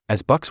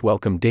As Bucks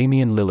welcome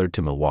Damian Lillard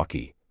to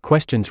Milwaukee,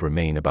 questions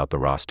remain about the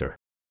roster.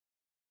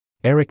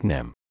 Eric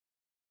Nem.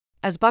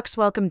 As Bucks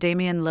welcome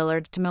Damian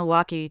Lillard to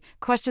Milwaukee,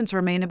 questions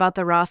remain about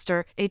the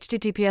roster.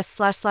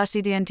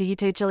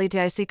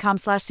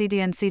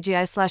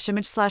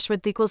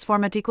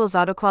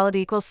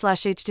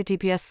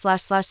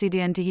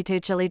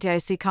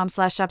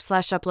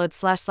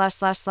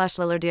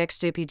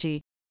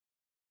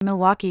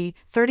 Milwaukee,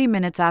 30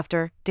 minutes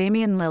after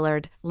Damian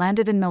Lillard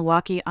landed in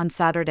Milwaukee on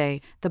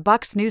Saturday, the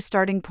Bucks' new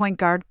starting point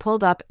guard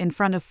pulled up in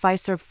front of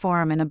Fiserv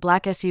Forum in a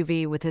black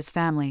SUV with his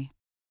family.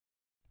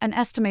 An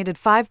estimated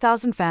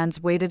 5,000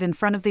 fans waited in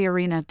front of the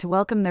arena to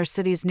welcome their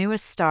city's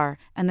newest star,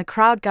 and the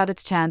crowd got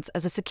its chance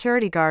as a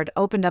security guard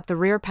opened up the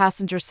rear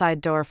passenger side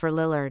door for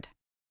Lillard.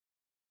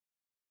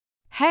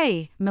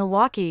 "Hey,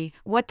 Milwaukee,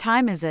 what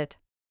time is it?"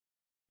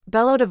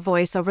 bellowed a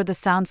voice over the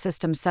sound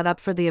system set up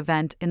for the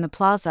event in the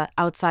plaza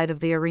outside of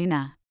the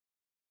arena.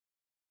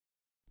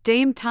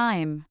 "Dame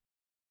time!"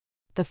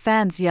 the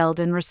fans yelled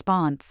in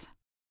response.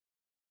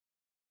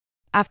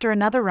 After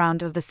another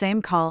round of the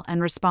same call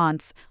and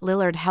response,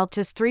 Lillard helped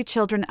his 3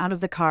 children out of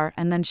the car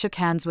and then shook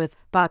hands with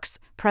Bucks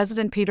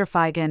President Peter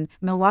Feigin,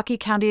 Milwaukee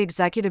County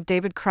Executive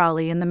David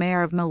Crowley, and the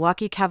mayor of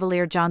Milwaukee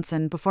Cavalier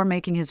Johnson before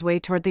making his way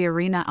toward the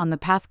arena on the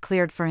path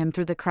cleared for him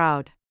through the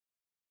crowd.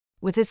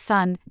 With his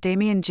son,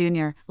 Damian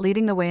Jr.,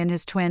 leading the way and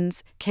his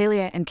twins,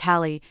 Kalia and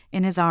Callie,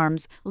 in his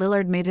arms,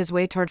 Lillard made his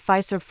way toward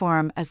Fiserv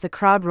Forum as the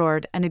crowd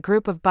roared and a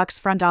group of Bucks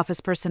front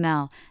office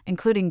personnel,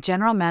 including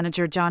General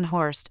Manager John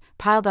Horst,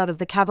 piled out of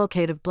the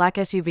cavalcade of black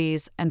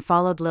SUVs and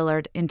followed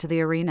Lillard into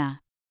the arena.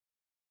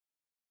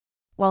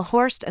 While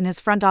Horst and his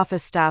front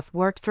office staff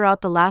worked throughout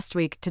the last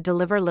week to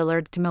deliver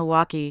Lillard to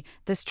Milwaukee,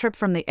 this trip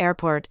from the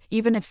airport,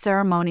 even if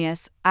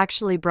ceremonious,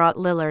 actually brought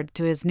Lillard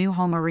to his new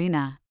home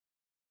arena.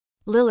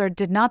 Lillard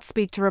did not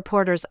speak to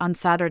reporters on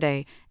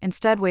Saturday,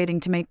 instead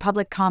waiting to make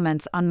public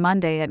comments on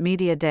Monday at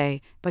Media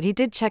Day, but he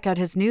did check out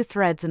his new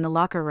threads in the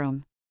locker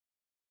room.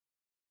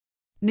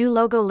 New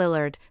logo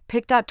Lillard,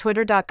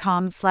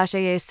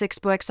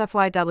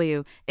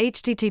 pic.twitter.com/aa6bucksfyw,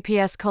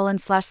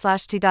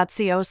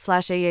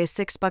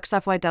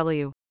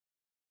 https://t.co/aa6bucksfyw.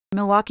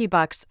 Milwaukee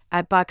Bucks,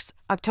 at Bucks,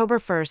 October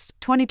 1st,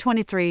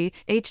 2023,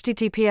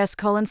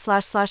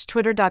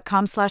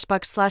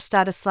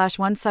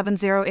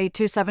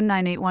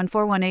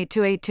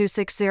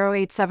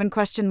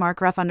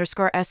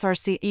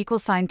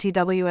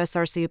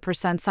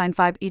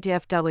 5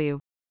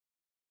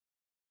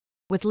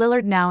 With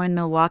Lillard now in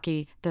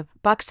Milwaukee, the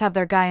Bucks have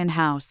their guy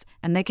in-house,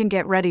 and they can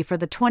get ready for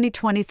the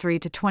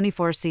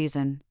 2023-24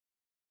 season.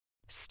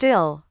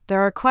 Still,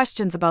 there are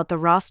questions about the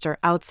roster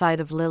outside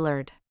of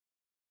Lillard.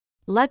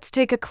 Let's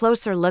take a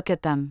closer look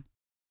at them.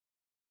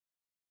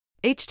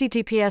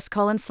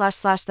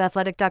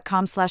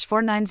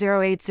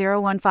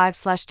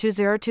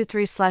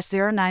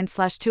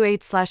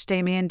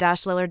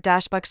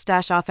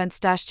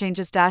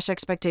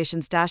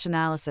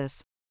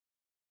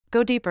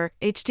 Go deeper,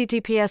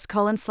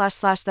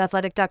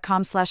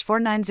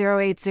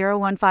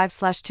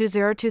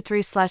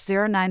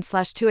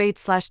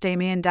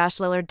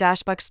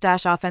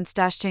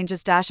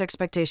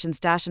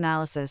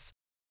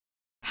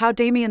 How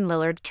Damian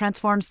Lillard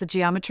transforms the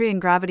geometry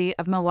and gravity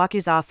of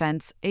Milwaukee's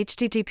offense,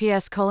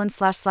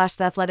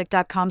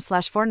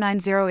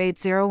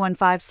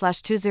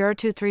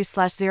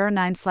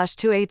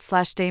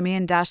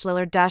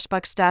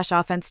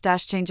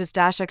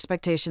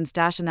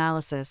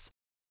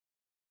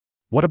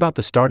 What about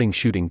the starting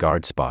shooting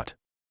guard spot?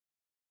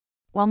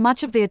 While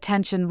much of the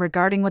attention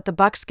regarding what the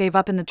Bucks gave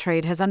up in the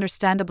trade has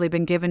understandably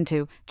been given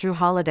to Jrue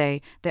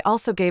Holiday, they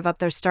also gave up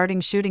their starting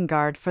shooting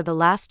guard for the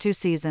last 2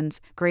 seasons,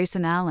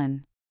 Grayson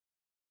Allen.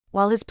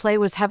 While his play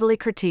was heavily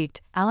critiqued,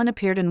 Allen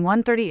appeared in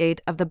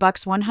 138 of the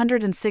Bucks'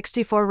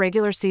 164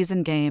 regular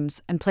season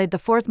games and played the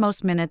 4th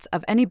most minutes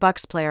of any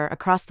Bucks player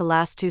across the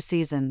last 2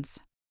 seasons.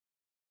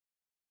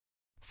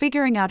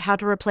 Figuring out how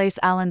to replace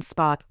Allen's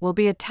spot will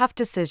be a tough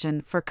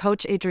decision for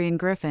coach Adrian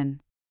Griffin.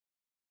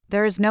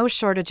 There is no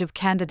shortage of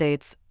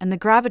candidates, and the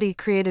gravity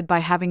created by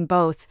having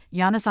both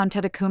Giannis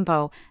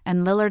Antetokounmpo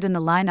and Lillard in the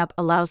lineup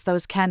allows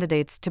those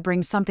candidates to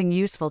bring something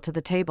useful to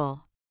the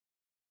table.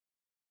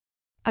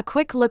 A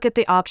quick look at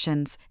the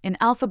options, in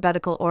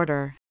alphabetical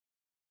order.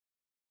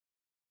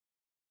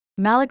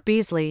 Malik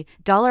Beasley,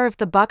 $. If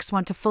the Bucks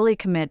want to fully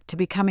commit to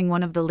becoming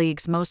one of the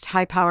league's most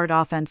high-powered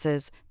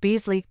offenses,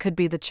 Beasley could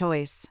be the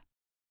choice.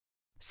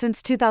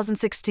 Since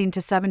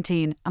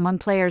 2016-17, among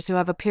players who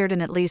have appeared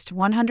in at least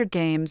 100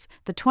 games,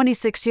 the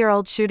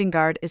 26-year-old shooting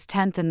guard is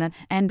 10th in the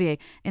NBA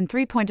in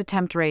three-point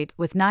attempt rate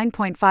with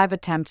 9.5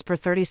 attempts per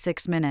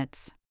 36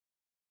 minutes.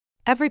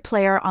 Every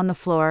player on the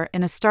floor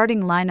in a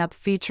starting lineup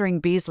featuring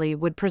Beasley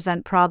would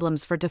present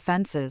problems for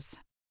defenses.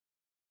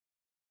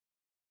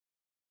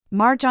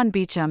 Marjon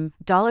Beacham,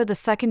 $. The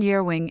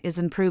second-year wing is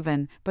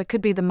unproven, but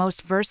could be the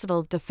most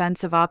versatile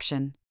defensive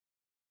option.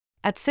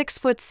 At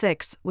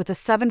 6'6", with a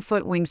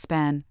 7-foot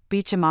wingspan,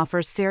 Beacham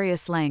offers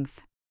serious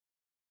length.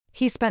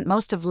 He spent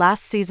most of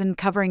last season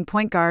covering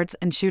point guards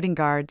and shooting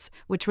guards,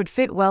 which would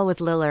fit well with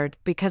Lillard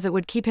because it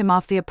would keep him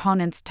off the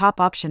opponent's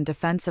top option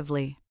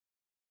defensively.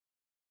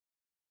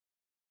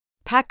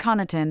 Pat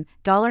Connaughton,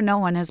 no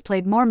one has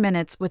played more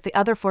minutes with the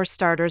other 4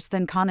 starters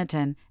than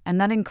Connaughton, and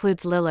that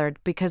includes Lillard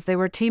because they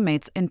were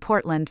teammates in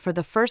Portland for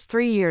the first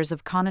 3 years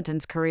of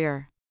Connaughton's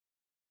career.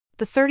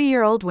 The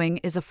 30-year-old wing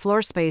is a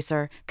floor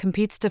spacer,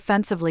 competes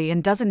defensively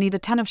and doesn't need a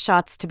ton of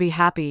shots to be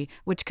happy,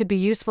 which could be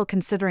useful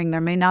considering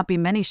there may not be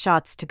many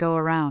shots to go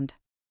around.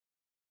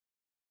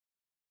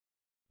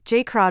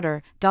 Jay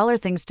Crowder,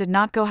 things did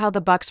not go how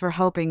the Bucks were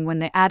hoping when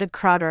they added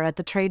Crowder at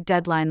the trade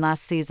deadline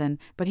last season,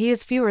 but he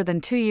is fewer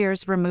than 2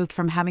 years removed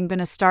from having been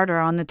a starter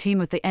on the team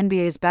with the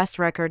NBA's best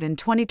record in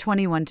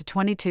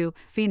 2021-22,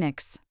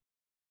 Phoenix.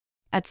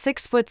 At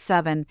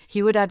 6'7",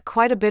 he would add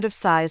quite a bit of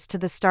size to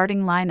the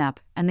starting lineup,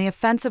 and the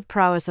offensive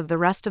prowess of the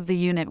rest of the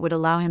unit would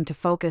allow him to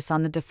focus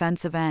on the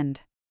defensive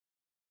end.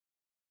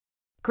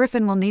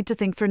 Griffin will need to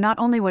think through not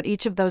only what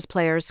each of those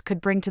players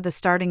could bring to the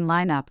starting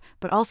lineup,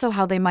 but also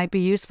how they might be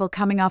useful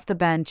coming off the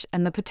bench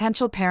and the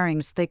potential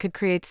pairings they could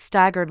create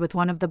staggered with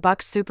one of the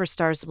Bucks'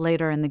 superstars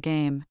later in the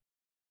game.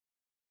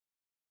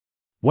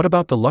 What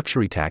about the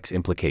luxury tax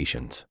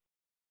implications?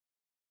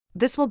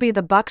 This will be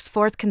the Bucks'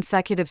 4th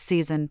consecutive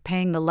season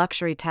paying the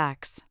luxury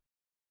tax.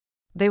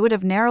 They would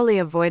have narrowly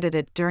avoided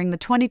it during the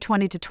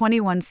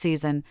 2020-21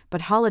 season,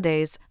 but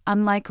Holiday's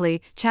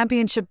unlikely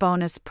championship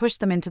bonus pushed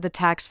them into the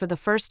tax for the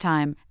first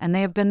time, and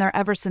they have been there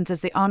ever since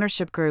as the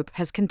ownership group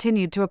has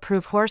continued to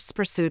approve Horst's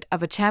pursuit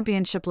of a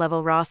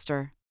championship-level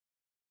roster.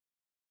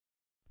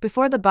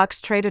 Before the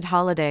Bucks traded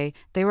Holiday,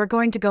 they were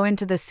going to go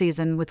into the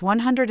season with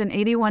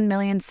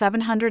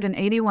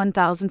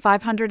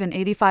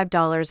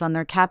 $181,781,585 on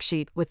their cap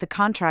sheet with the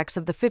contracts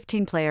of the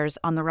 15 players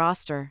on the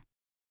roster.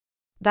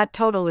 That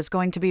total was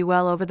going to be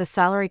well over the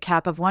salary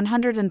cap of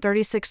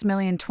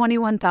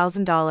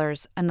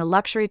 $136,021,000 and the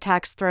luxury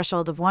tax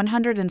threshold of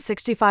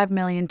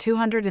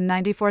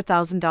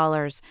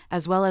 $165,294,000,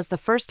 as well as the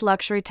first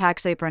luxury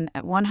tax apron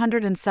at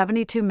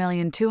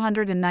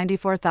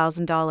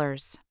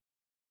 $172,294,000.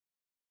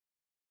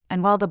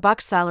 And while the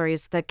Bucks'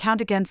 salaries that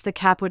count against the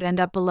cap would end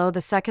up below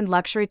the second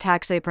luxury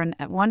tax apron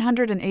at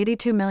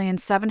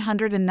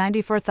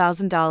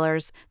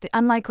 $182,794,000, the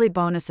unlikely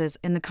bonuses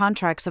in the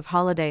contracts of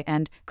Holiday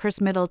and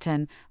Chris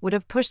Middleton would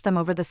have pushed them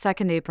over the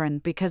second apron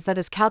because that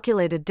is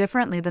calculated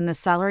differently than the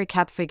salary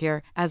cap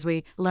figure, as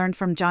we learned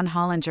from John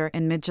Hollinger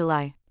in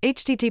mid-July.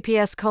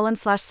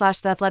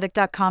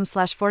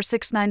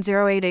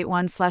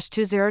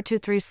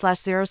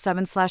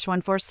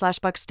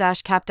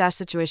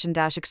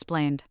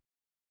 https://theathletic.com/4690881/2023/07/14/bucks-cap-situation-explained.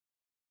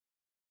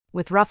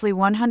 With roughly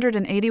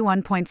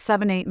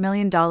 $181.78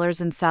 million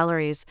in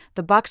salaries,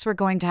 the Bucks were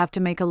going to have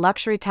to make a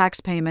luxury tax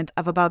payment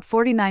of about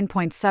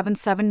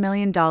 $49.77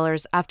 million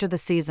after the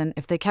season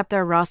if they kept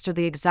their roster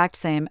the exact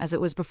same as it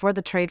was before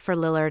the trade for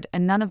Lillard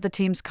and none of the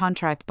team's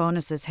contract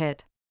bonuses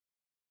hit.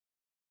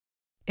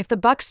 If the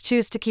Bucks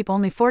choose to keep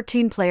only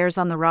 14 players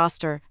on the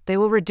roster, they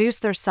will reduce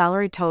their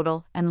salary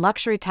total and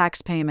luxury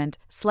tax payment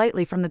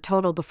slightly from the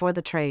total before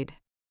the trade.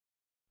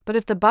 But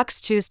if the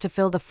Bucks choose to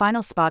fill the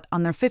final spot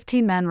on their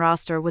 15-man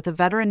roster with a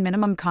veteran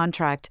minimum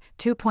contract,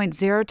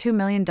 $2.02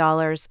 million,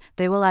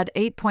 they will add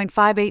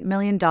 $8.58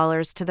 million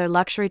to their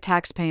luxury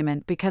tax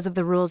payment because of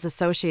the rules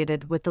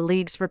associated with the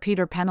league's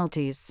repeater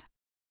penalties.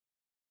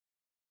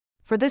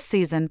 For this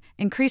season,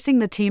 increasing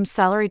the team's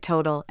salary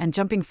total and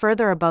jumping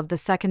further above the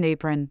second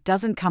apron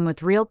doesn't come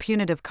with real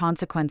punitive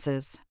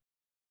consequences.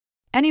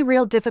 Any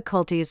real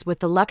difficulties with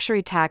the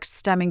luxury tax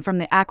stemming from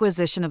the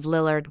acquisition of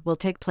Lillard will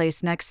take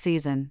place next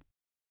season.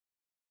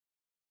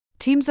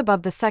 Teams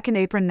above the second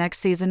apron next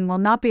season will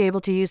not be able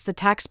to use the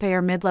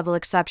taxpayer mid-level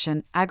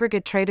exception,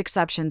 aggregate trade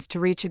exceptions to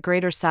reach a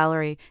greater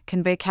salary,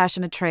 convey cash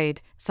in a trade,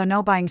 so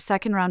no buying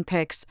second-round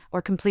picks,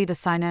 or complete a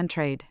sign-and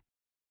trade.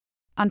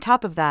 On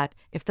top of that,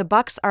 if the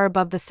Bucks are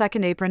above the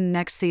second apron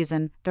next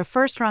season, their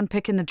first-round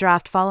pick in the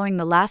draft following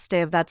the last day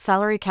of that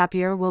salary cap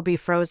year will be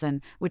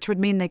frozen, which would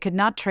mean they could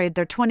not trade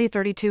their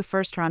 2032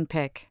 first-round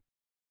pick.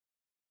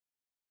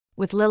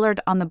 With Lillard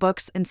on the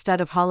books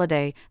instead of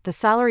Holiday, the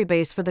salary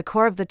base for the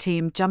core of the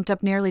team jumped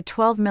up nearly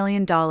 $12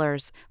 million,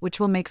 which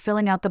will make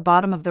filling out the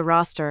bottom of the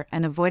roster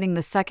and avoiding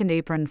the second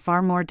apron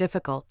far more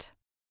difficult.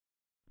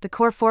 The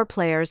core 4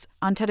 players,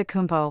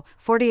 Antetokounmpo,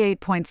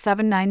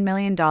 $48.79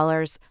 million,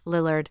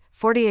 Lillard,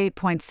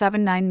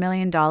 $48.79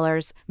 million,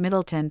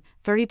 Middleton,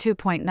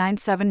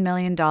 $32.97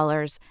 million,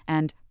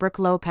 and Brook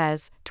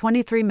Lopez,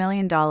 $23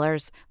 million,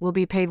 will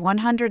be paid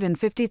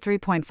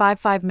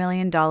 $153.55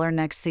 million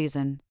next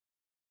season.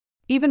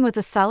 Even with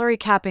a salary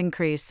cap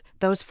increase,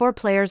 those 4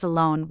 players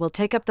alone will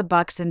take up the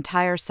Bucks'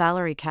 entire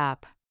salary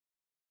cap.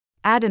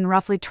 Add in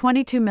roughly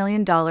 $22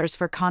 million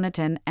for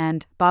Connaughton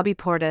and Bobby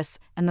Portis,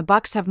 and the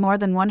Bucks have more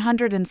than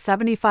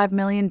 $175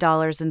 million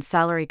in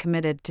salary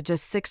committed to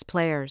just 6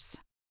 players.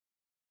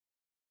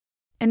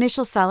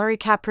 Initial salary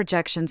cap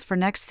projections for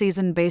next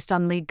season based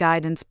on league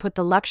guidance put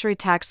the luxury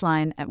tax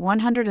line at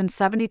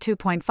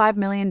 $172.5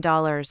 million,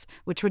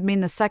 which would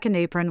mean the second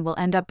apron will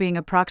end up being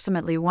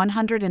approximately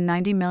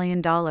 $190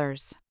 million.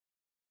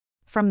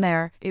 From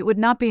there, it would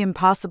not be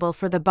impossible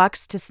for the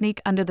Bucks to sneak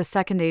under the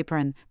second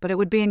apron, but it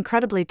would be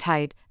incredibly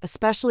tight,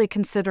 especially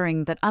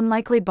considering that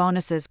unlikely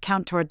bonuses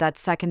count toward that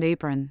second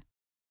apron.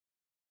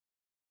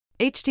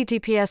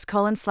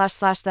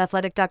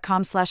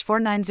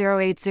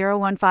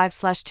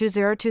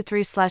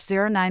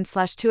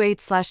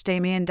 https://theathletic.com/4908015/2023/09/28/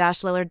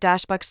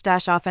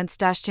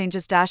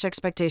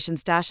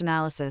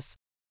 Damian-Lillard-Bucks-offense-changes-expectations-analysis.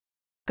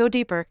 Go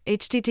deeper,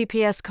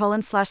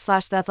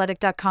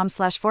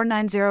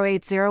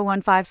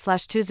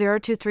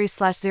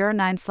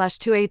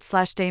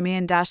 https://theathletic.com/4908015/2023/09/28/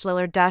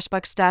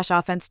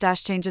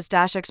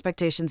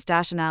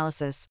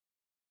 Damian-Lillard-Bucks-changes-expectations-analysis.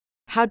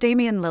 How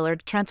Damian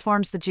Lillard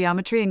transforms the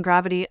geometry and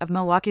gravity of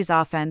Milwaukee's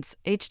offense.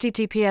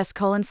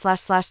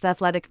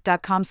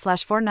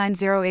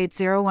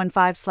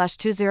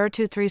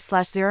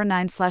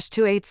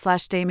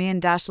 https://theathletic.com/4908015/2023/09/28/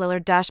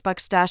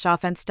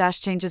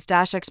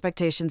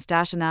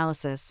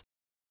 Damian-Lillard-Bucks-changes-expectations-analysis.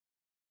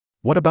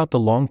 What about the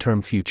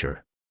long-term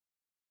future?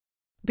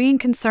 Being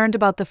concerned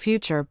about the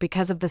future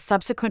because of the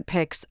subsequent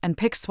picks and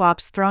pick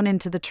swaps thrown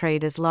into the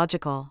trade is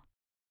logical.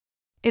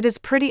 It is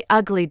pretty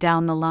ugly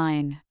down the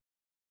line.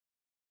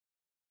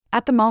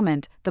 At the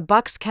moment, the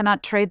Bucks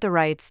cannot trade the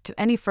rights to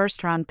any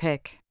first-round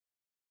pick.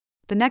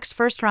 The next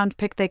first-round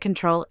pick they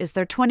control is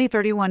their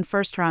 2031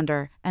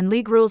 first-rounder, and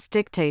league rules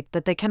dictate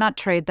that they cannot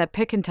trade that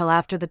pick until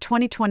after the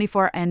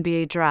 2024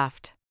 NBA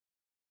Draft.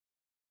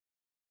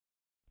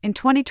 In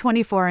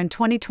 2024 and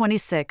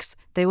 2026,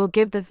 they will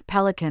give the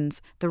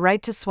Pelicans the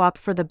right to swap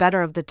for the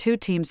better of the two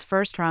teams'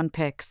 first-round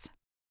picks.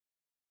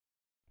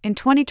 In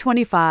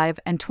 2025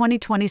 and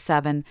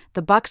 2027,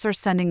 the Bucks are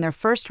sending their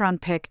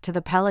first-round pick to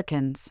the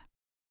Pelicans.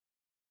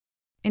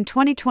 In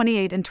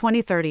 2028 and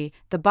 2030,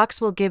 the Bucks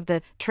will give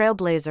the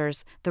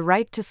Trailblazers the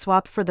right to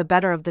swap for the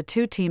better of the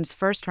two teams'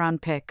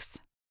 first-round picks.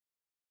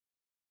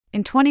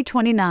 In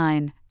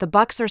 2029, the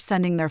Bucks are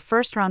sending their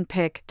first-round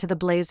pick to the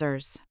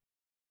Blazers.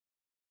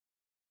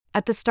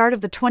 At the start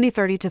of the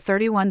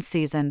 2030-31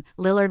 season,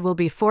 Lillard will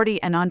be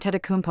 40 and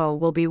Antetokounmpo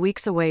will be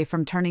weeks away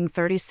from turning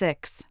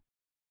 36.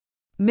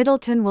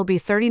 Middleton will be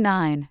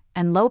 39,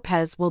 and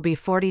Lopez will be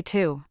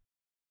 42.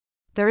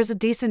 There is a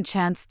decent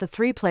chance the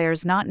three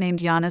players not named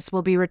Giannis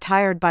will be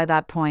retired by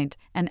that point,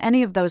 and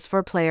any of those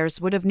four players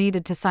would have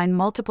needed to sign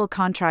multiple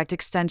contract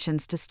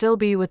extensions to still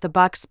be with the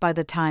Bucks by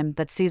the time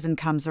that season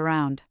comes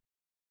around.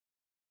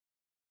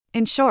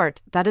 In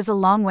short, that is a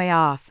long way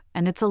off,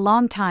 and it's a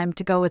long time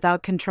to go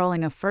without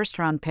controlling a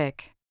first-round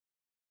pick.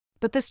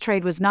 But this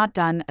trade was not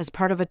done as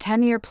part of a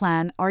 10-year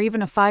plan or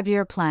even a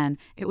 5-year plan.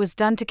 It was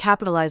done to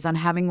capitalize on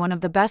having one of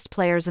the best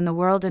players in the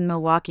world in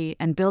Milwaukee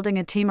and building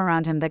a team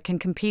around him that can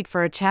compete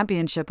for a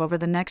championship over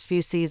the next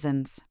few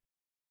seasons.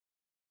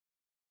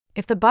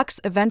 If the Bucks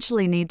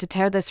eventually need to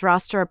tear this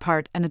roster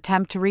apart and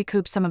attempt to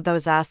recoup some of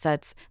those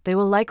assets, they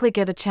will likely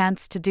get a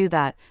chance to do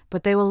that,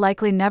 but they will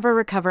likely never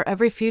recover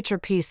every future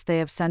piece they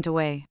have sent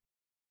away.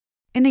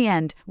 In the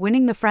end,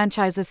 winning the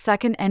franchise's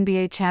second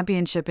NBA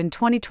championship in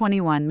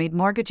 2021 made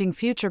mortgaging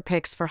future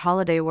picks for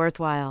Holiday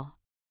worthwhile.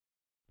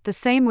 The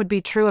same would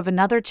be true of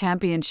another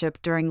championship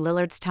during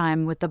Lillard's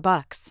time with the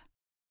Bucks.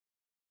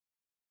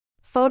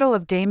 Photo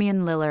of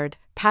Damian Lillard,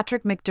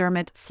 Patrick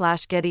McDermott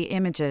 / Getty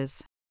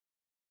Images.